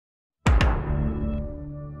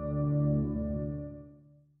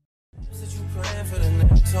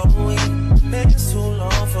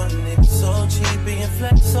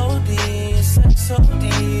so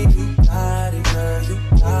deep. You got it, girl, you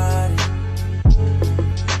got it.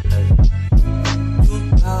 You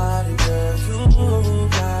got it, girl, you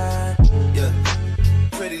got it. Yeah.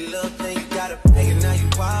 Pretty little thing, you got a bag and now you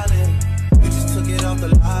wildin'. You just took it off the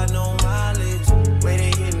line, no mileage. Way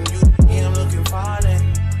they hitting you, yeah, I'm looking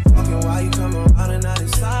violent. Talking while you come around and now they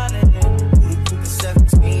silent. You keep the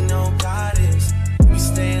 17, no guidance. You be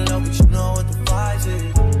staying low, but you know what the vibes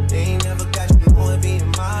is. They ain't never got you knowing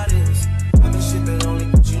being modest. I've been shipping only,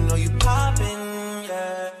 but you know you poppin',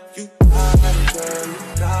 yeah. You got it, girl, you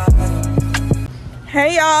got it.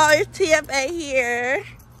 Hey y'all, it's TFA here.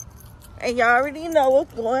 And y'all already know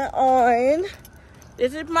what's going on.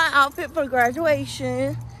 This is my outfit for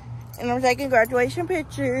graduation. And I'm taking graduation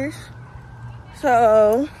pictures.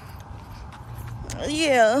 So,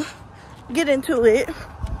 yeah, get into it.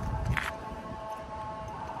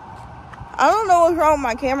 I don't know what's wrong with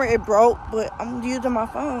my camera. It broke, but I'm using my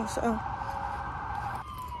phone, so.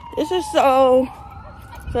 This is so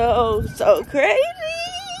crazy.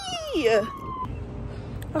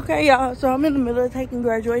 Okay, y'all, so I'm in the middle of taking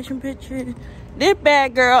graduation pictures. This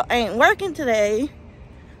bad girl ain't working today,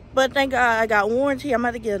 but thank God I got warranty. I'm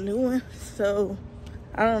about to get a new one, so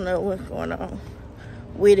I don't know what's going on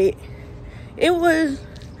with it.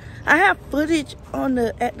 I have footage on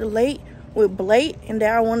at the lake with Blake, and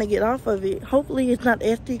then I want to get off of it. Hopefully it's not the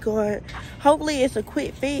SD card. Hopefully it's a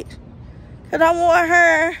quick fix, because I want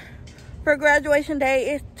her for graduation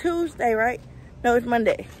day. It's Tuesday, right? No, it's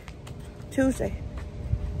Monday. Tuesday.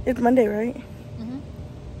 It's Monday, right? Mm-hmm.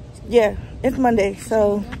 Yeah, it's Monday,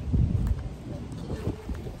 so.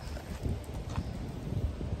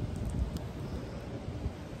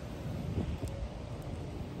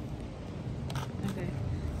 Okay.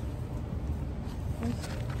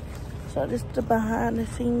 So this is the behind the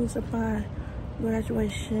scenes of my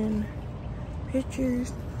graduation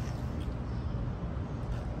pictures.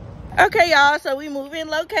 Okay, y'all, so we moving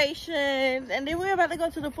locations, and then we're about to go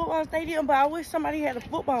to the football stadium, but I wish somebody had a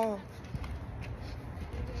football.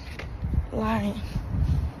 Like,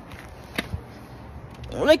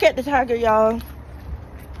 look at the tiger, y'all.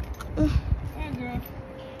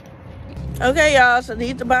 Okay, y'all, so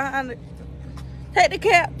these are behind it. Take the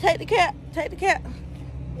cap, take the cap, take the cap.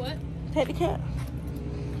 What? Take the cap.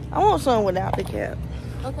 I want some without the cap.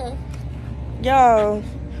 Okay. Y'all,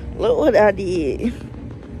 look what I did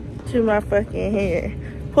to my fucking hair.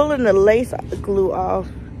 Pulling the lace glue off,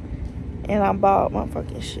 and I bought my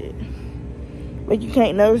fucking shit. But you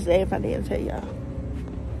can't notice that if I didn't tell y'all.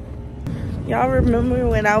 Y'all remember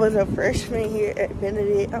when I was a freshman here at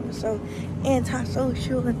Benedict? I was so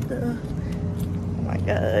antisocial and stuff. Oh my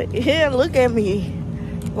God. Yeah, look at me.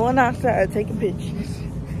 Going outside taking pictures.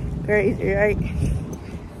 Crazy, right?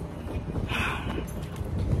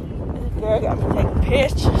 This girl got me taking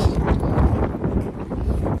pictures.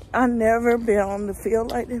 I've never been on the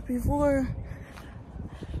field like this before,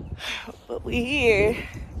 but we here,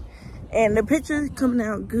 and the pictures coming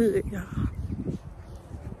out good, y'all.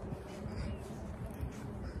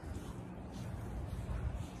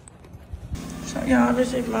 So y'all,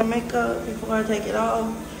 this is my makeup before I take it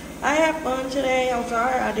off. I had fun today. I'm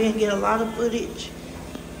sorry I didn't get a lot of footage,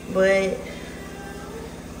 but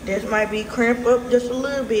this might be cramped up just a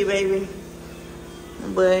little bit, baby.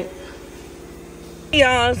 But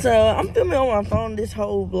y'all, so I'm filming on my phone this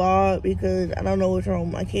whole vlog because I don't know what's wrong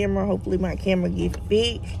with my camera. Hopefully my camera gets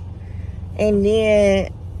fixed, and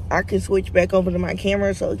then I can switch back over to my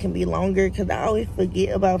camera so it can be longer, because I always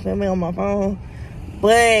forget about filming on my phone.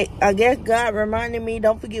 But I guess God reminded me,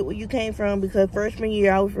 don't forget where you came from, because freshman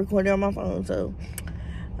year I was recording on my phone. So,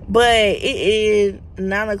 but it is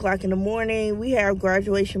 9 o'clock in the morning. We have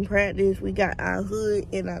graduation practice. We got our hood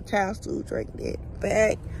and our tassels right there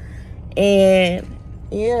back, and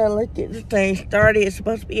yeah, let's get this thing started. It's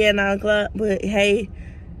supposed to be at 9 o'clock, but hey,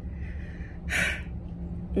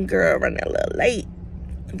 girl, running a little late.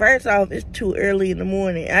 First off, it's too early in the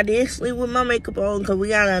morning. I did sleep with my makeup on because we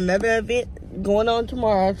got another event going on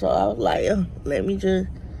tomorrow. So I was like, let me just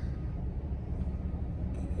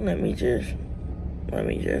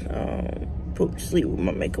put sleep with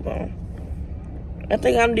my makeup on. I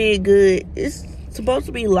think I did good. It's supposed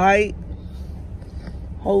to be light.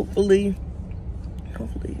 Hopefully.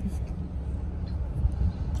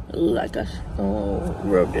 Like I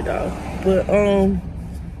rubbed it off. But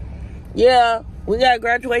yeah, we got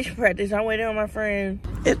graduation practice. I'm waiting on my friend.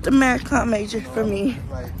 It's the math comm major for me.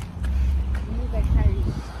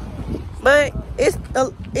 But it's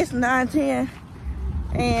 9:10,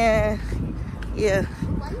 and yeah.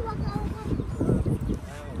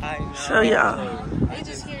 So y'all, We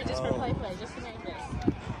just here just for play, just to make this.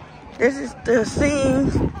 this is the scene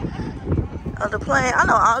of the plane. I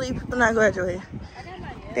know all these people not graduating.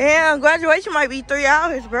 Damn, graduation might be 3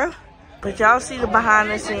 hours, bro. But y'all see the behind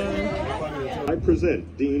the scenes. I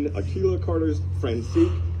present Dean Akila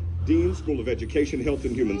Carter-Francique, Dean, School of Education, Health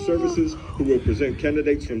and Human Services, who will present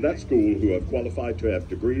candidates from that school who have qualified to have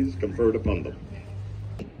degrees conferred upon them.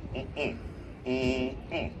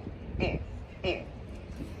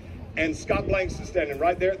 And Scott Blanks is standing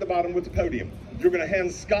right there at the bottom with the podium. You're going to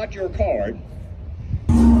hand Scott your card.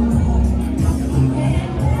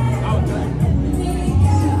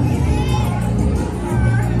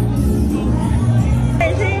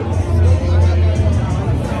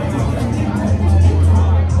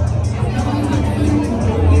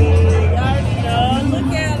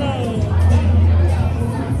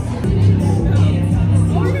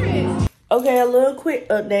 Okay, a little quick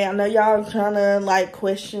update. I know y'all trying to like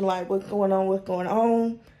question like what's going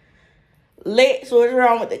on. Lex, what's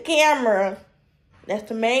wrong with the camera? That's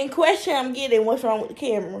the main question I'm getting. What's wrong with the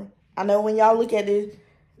camera? I know when y'all look at it,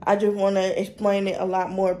 I just want to explain it a lot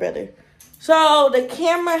more better. So the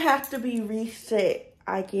camera has to be reset,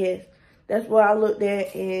 I guess. That's what I looked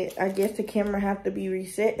at, and I guess the camera has to be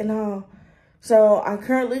reset and all. So I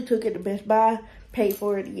currently took it to Best Buy, paid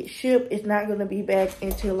for it to get shipped. It's not going to be back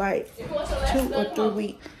until like 2 or 3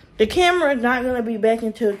 weeks. The camera is not going to be back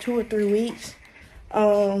until 2 or 3 weeks.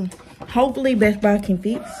 Hopefully Best Buy can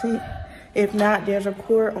fix it. If not, there's a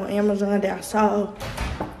report on Amazon that I saw.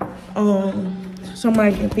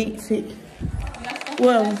 Somebody can fix it.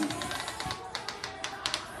 Well,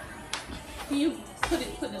 Can you put it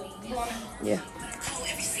yeah.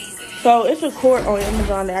 So it's a cord on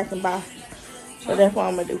Amazon that I can buy. So that's what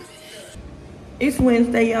I'm gonna do. It's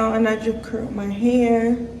Wednesday, y'all, and I just curled my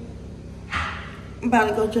hair. I'm about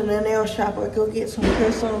to go to the nail shop or go get some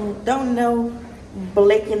press on. Don't know.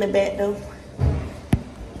 Blake in the back though.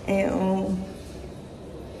 And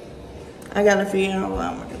I gotta figure out what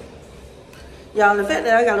I'm gonna do. Y'all, the fact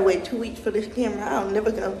that I gotta wait 2 weeks for this camera, I'm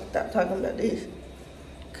never gonna stop talking about this.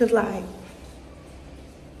 Cause like,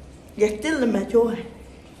 you're still in my joy.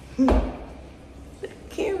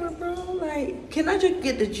 Camera, bro, like, can I just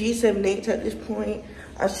get the G7X at this point?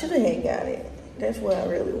 I should have got it. That's what I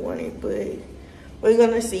really wanted, but we're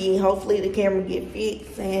gonna see. Hopefully the camera get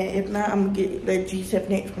fixed, and if not, I'm gonna get the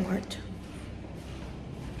G7X Mark II.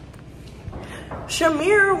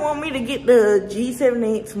 Shamira want me to get the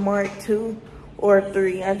G7X Mark II or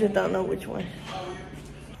 3. I just don't know which one.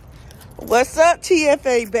 What's up,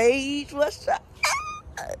 TFA babes? What's up?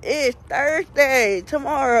 It's Thursday.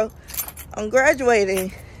 Tomorrow I'm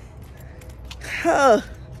graduating. Oh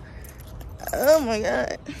my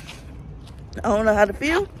God. I don't know how to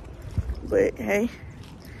feel, but hey,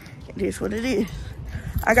 it is what it is.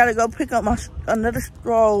 I gotta go pick up another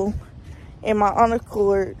stroll in my honor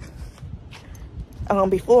cord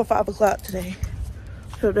before 5 o'clock today.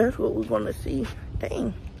 So that's what we're gonna see.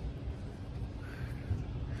 Dang.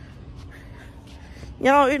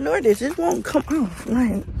 Y'all ignore this. This won't come off.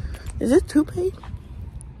 Like, is this toothpaste?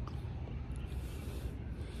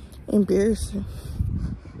 Embarrassing.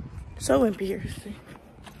 So embarrassing.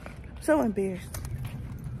 So embarrassing.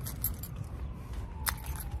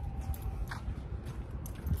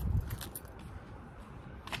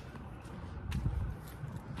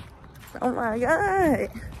 Oh my God.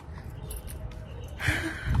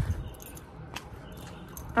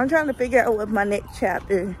 I'm trying to figure out what my next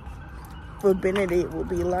chapter for Benedict will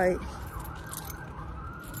be like.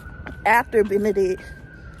 After Benedict,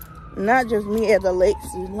 not just me as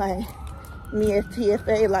Alexis, like me as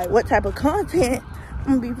TFA, like what type of content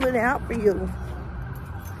I'm gonna be putting out for you.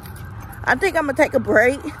 I think I'm gonna take a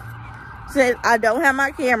break since I don't have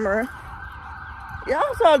my camera.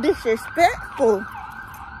 Y'all so disrespectful.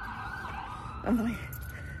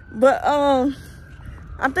 But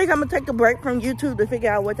I think I'm gonna take a break from YouTube to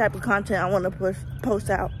figure out what type of content I want to post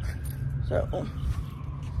out. So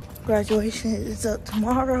graduation is up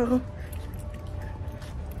tomorrow.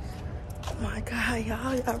 Oh my God,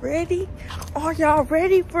 y'all ready? Are y'all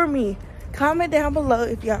ready for me? Comment down below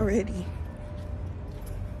if y'all ready.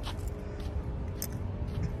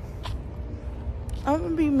 I'm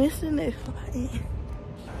gonna be missing this flight.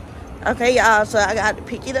 Okay, y'all, so I got to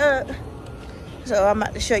pick it up. So I'm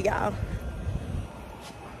about to show y'all.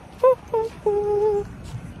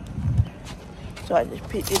 So I just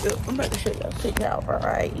picked it up. I'm about to show y'all. Sitting out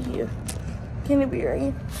right here. Can it be right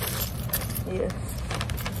here? Yes.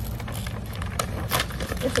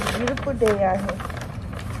 It's a beautiful day out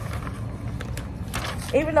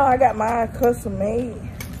here. Even though I got mine custom made.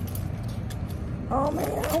 Oh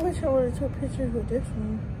man, I wish I would have took pictures with this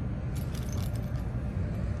one.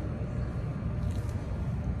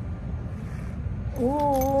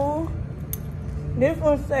 Ooh. This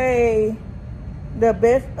one say the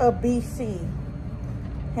best of BC.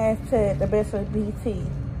 Hashtag the best of BT.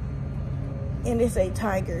 And it's a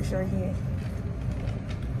Tigers right here.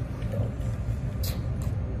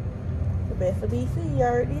 The best of BC, you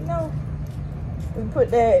already know. We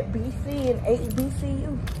put that BC in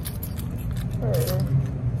HBCU.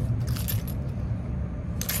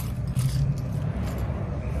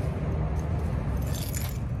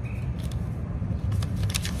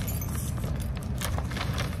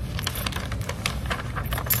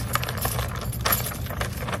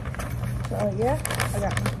 So yeah, I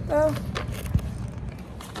got my stuff.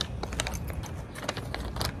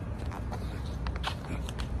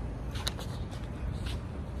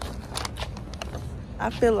 I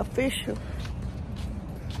feel official.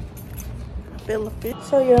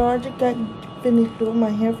 So y'all, I just got finished doing my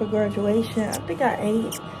hair for graduation. I think I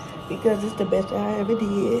ate because it's the best I ever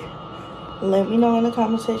did. Let me know in the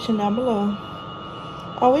comment section down below.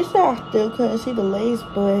 I wish I still couldn't see the lace,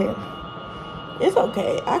 but it's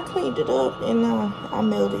okay. I cleaned it up and I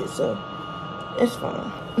milled it, so it's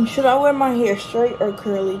fine. And should I wear my hair straight or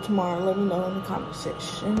curly tomorrow? Let me know in the comment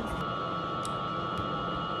section.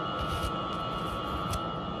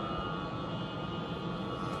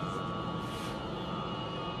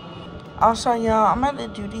 Also, y'all, I'm about to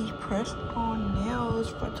do these press-on nails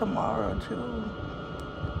for tomorrow, too.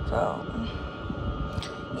 So,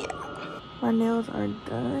 yeah. My nails are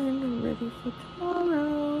done and ready for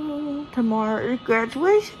tomorrow. Tomorrow is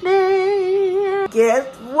graduation day. Guess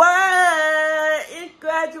what? It's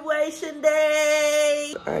graduation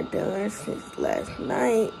day. Are done since last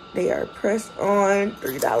night. They are pressed on.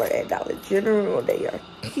 $3 at Dollar General. They are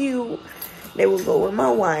cute. They will go with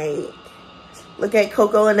my white. Look at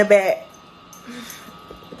Coco in the back.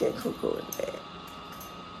 Look at Coco in the back.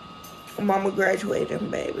 Mama graduating,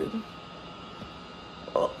 baby.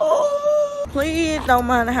 Oh. Please don't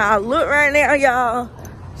mind how I look right now, y'all.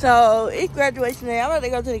 So, it's graduation day. I'm about to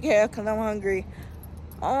go to the caf because I'm hungry.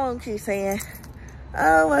 Oh, she's saying,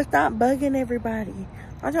 oh, well, stop bugging everybody.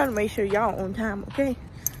 I'm trying to make sure y'all on time, okay?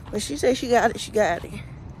 But she said she got it, she got it.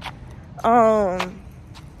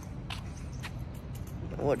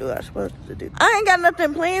 What do I supposed to do? I ain't got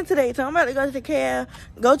nothing planned today, so I'm about to go to the caf,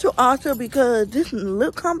 go to Ulta because this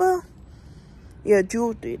lip combo. Yeah,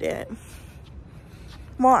 Jewel did that.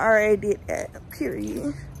 Mom already did that,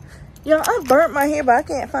 period. Yo, I burnt my hair, but I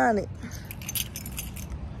can't find it.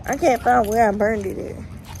 I can't find where I burned it at.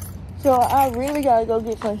 So I really gotta go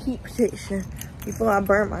get some heat protection before I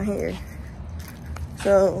burn my hair.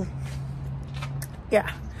 So,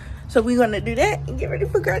 yeah. So we're gonna do that and get ready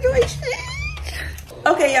for graduation.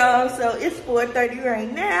 Okay, y'all, so it's 4:30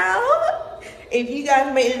 right now. If you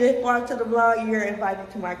guys made it this far to the vlog, you're invited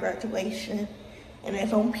to my graduation. And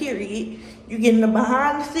that's on period. You're getting the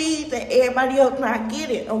behind the scenes and everybody else not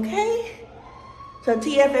get it, okay? So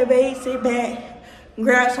TFA, sit back,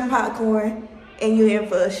 grab some popcorn, and you're in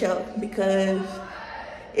for a show because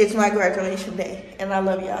it's my graduation day. And I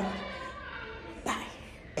love y'all. Bye.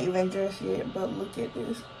 I ain't even dressed yet, but look at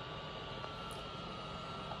this.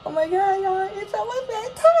 Oh my God, y'all, it's almost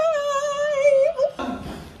that time.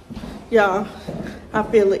 Y'all, I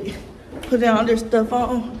feel it. Putting all this stuff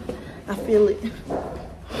on, I feel it.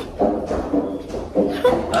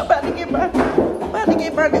 I'm about to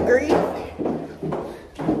get my degree.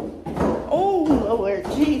 Oh Lord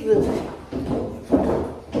Jesus.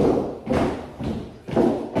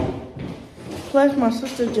 Plus my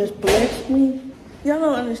sister just blessed me. Y'all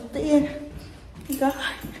don't understand. God.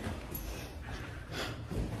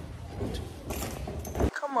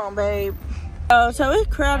 Come on, babe. So it's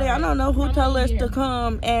crowded. I don't know who told us to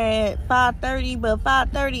come at 5:30, but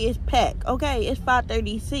 5:30 is packed. Okay, it's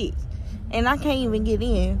 5:36, and I can't even get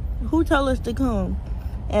in. Who told us to come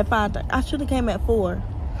at 5:30? I should have came at 4.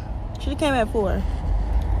 Should have came at 4.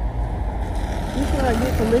 This is what I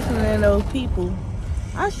get for listening to those people.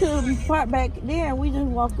 I should have parked back there and we just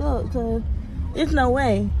walk up, cause there's no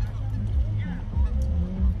way.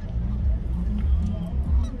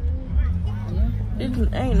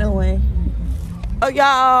 Ain't no way. Oh,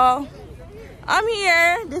 y'all, I'm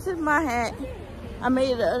here. This is my hat. I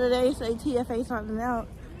made it the other day, say TFA something out.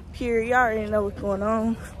 Period. Y'all already know what's going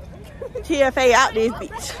on. TFA out this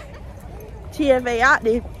bitch. TFA out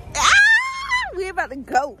this. Ah! We about to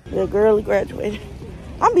go. The girl graduated.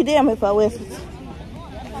 I'll be damn if I wasn't.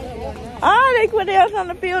 Oh, they put else on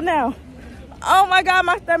the field now. Oh my God,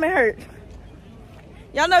 my stomach hurts.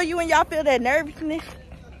 Y'all know you and y'all feel that nervousness?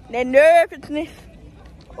 That nervousness.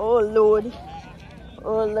 Oh Lordy.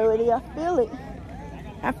 Oh Lordy, I feel it.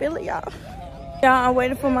 I feel it, y'all. Y'all, I'm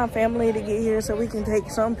waiting for my family to get here so we can take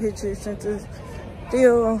some pictures since it's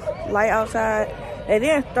still light outside. They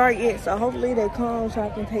didn't start yet, so hopefully they come so I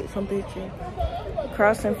can take some pictures.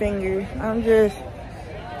 Crossing fingers. I'm just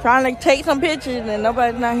trying to take some pictures and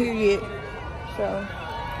nobody's not here yet. So,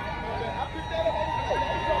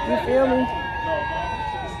 you feel me?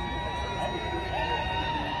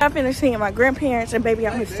 I'm finna see my grandparents and baby,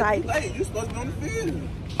 I'm excited. You supposed to be on the field.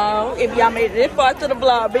 Oh, if y'all made it this far to the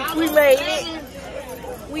vlog, bitch, we made it.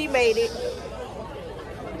 We made it.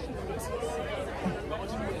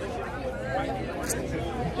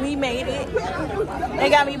 We made it. They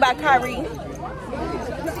got me by Kyrie.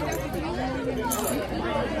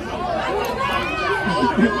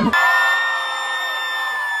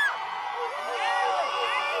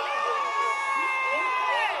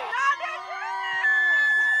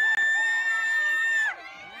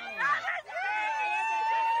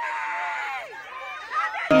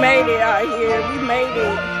 We made it out here. We made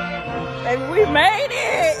it. Baby, we made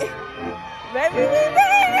it. Baby, we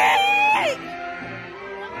made it.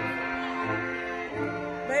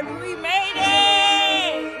 Baby, we made it.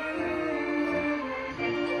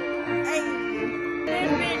 Hey, this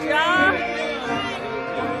bitch, y'all.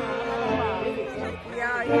 We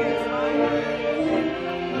out here.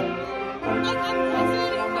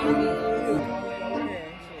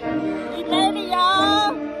 We made it,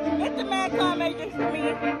 y'all. Let the man come make this for me.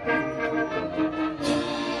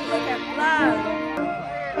 Look at fly.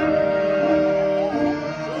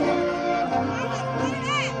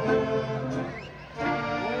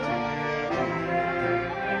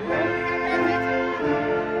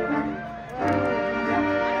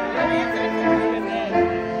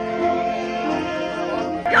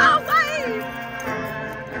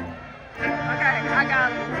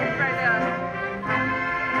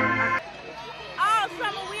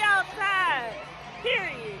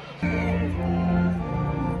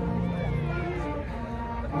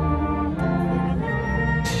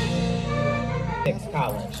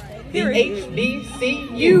 College, the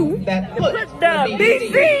HBCU that puts the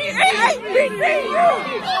BC and HBCU.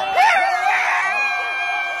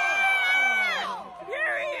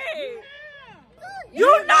 Period.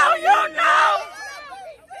 You know.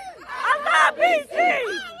 I love BC.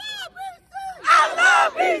 I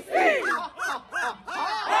love BC.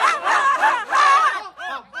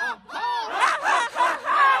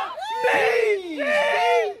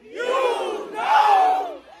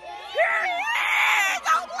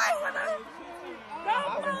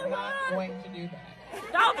 Going to do that.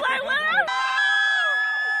 Don't play with us!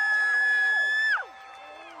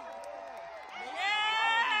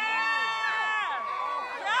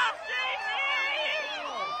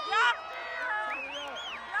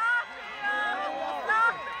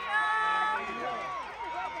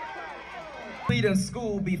 In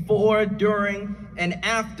school before, during, and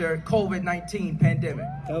after COVID-19 pandemic.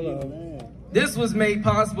 Hello. This was made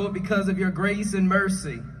possible because of your grace and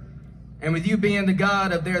mercy. And with you being the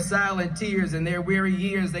God of their silent tears and their weary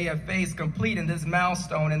years they have faced, completing this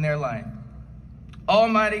milestone in their life.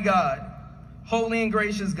 Almighty God, holy and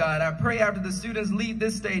gracious God, I pray after the students leave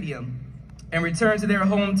this stadium and return to their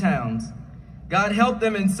hometowns, God, help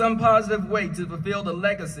them in some positive way to fulfill the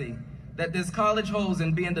legacy that this college holds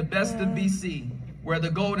in being the best of BC, where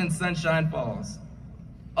the golden sunshine falls.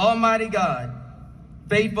 Almighty God,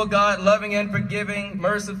 faithful God, loving and forgiving,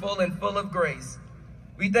 merciful and full of grace,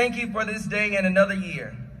 we thank you for this day and another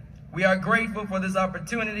year. We are grateful for this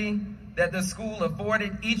opportunity that the school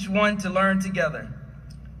afforded each one to learn together.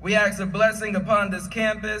 We ask a blessing upon this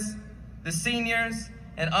campus, the seniors,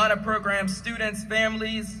 and honor program students,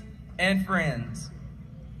 families, and friends.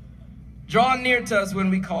 Draw near to us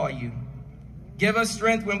when we call you. Give us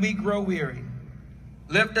strength when we grow weary.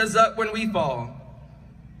 Lift us up when we fall.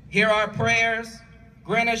 Hear our prayers.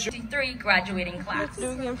 Grant us your 3 graduating class.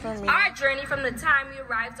 Our journey from the time we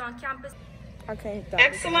arrived on campus.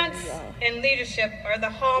 Excellence and leadership are the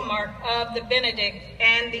hallmark of the Benedict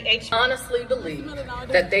and the HBCU. Honestly believe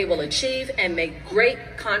that they will achieve and make great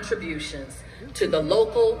contributions to the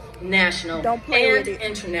local, national, and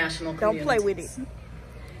international communities. Don't play with it.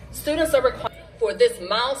 Students are required for this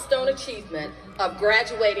milestone achievement of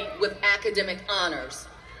graduating with academic honors.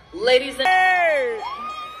 Ladies and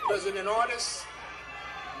President Artist,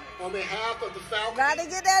 on behalf of the faculty, gotta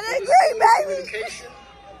get that degree, baby.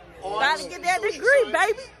 Gotta get that degree,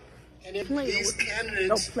 baby. And if these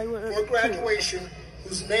candidates for graduation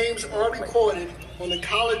whose names are recorded on the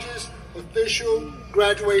college's official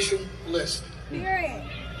graduation list.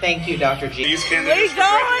 Thank you, Dr. G. These We candidates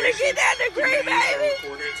going to get that degree, baby.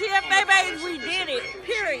 TFA, baby, we did it.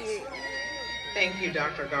 Period. Thank you,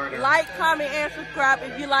 Dr. Garner. Like, comment, and subscribe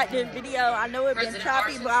if you like this video. I know it's been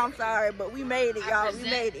choppy, but I'm sorry, but we made it, y'all. We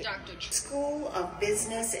made it. School of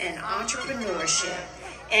Business and Entrepreneurship,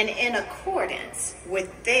 and in accordance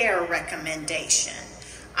with their recommendation,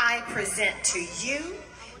 I present to you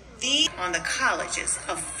on the college's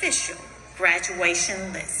official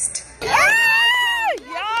graduation list.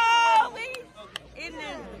 Y'all, we in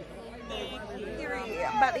this period.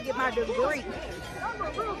 I'm about to get my degree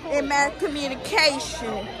in mass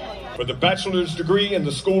communication. For the bachelor's degree in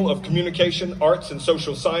the School of Communication, Arts, and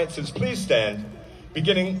Social Sciences, please stand,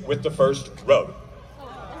 beginning with the first row.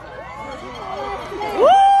 Woo!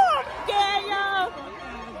 Yeah, y'all.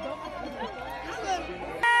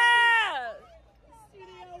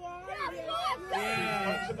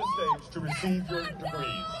 Come to the stage to receive your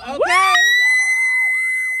degrees. Okay.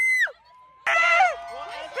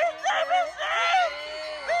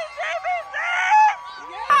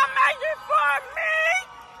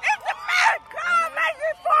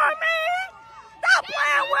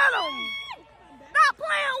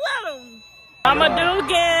 I'ma do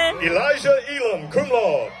again. Elijah Elam, cum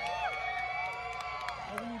laude.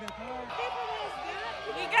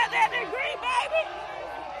 We got that degree, baby.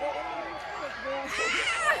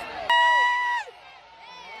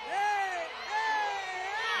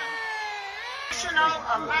 National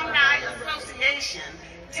Alumni Association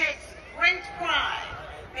takes great pride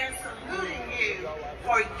in saluting you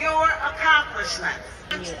for your accomplishments.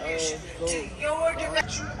 Contribution to your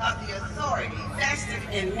direction of the authority vested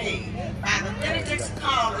in me by the Benedict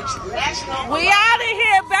College National. We out of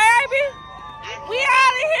here, baby. We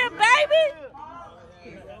out of here, baby.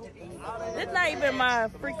 This not even my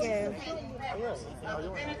freaking.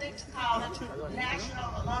 Benedict College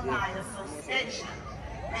National Alumni Association.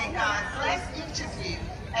 May God bless each of you,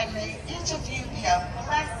 and may each of you be a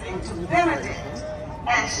blessing to Benedict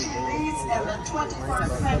as she leads in the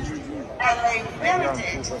 21st century. And may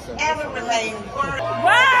Benedict ever remain worthy.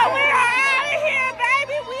 Wow, we are out of here,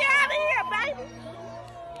 baby. We out of here, baby.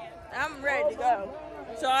 I'm ready to go,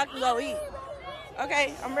 so I can go eat.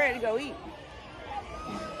 Okay, I'm ready to go eat.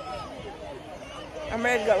 I'm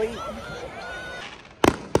ready to go eat.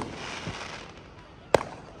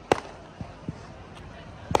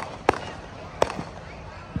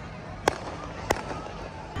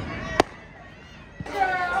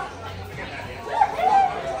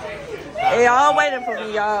 They all waiting for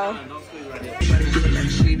me, y'all.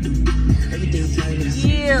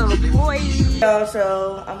 Yeah, boy. Y'all,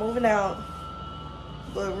 so I'm moving out.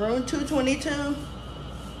 But room 222,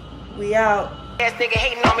 we out. Ass nigga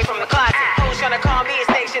hating on me from the closet. Hoes trying to call me a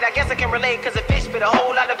snake shit. I guess I can relate, cause a bitch spit a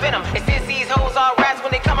whole lot of venom. And since these hoes all rats,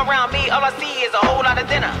 when they come around me, all I see is a whole lot of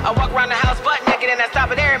dinner. I walk around the house butt naked and I stop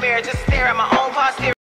at every mirror just to stare at my own posterior.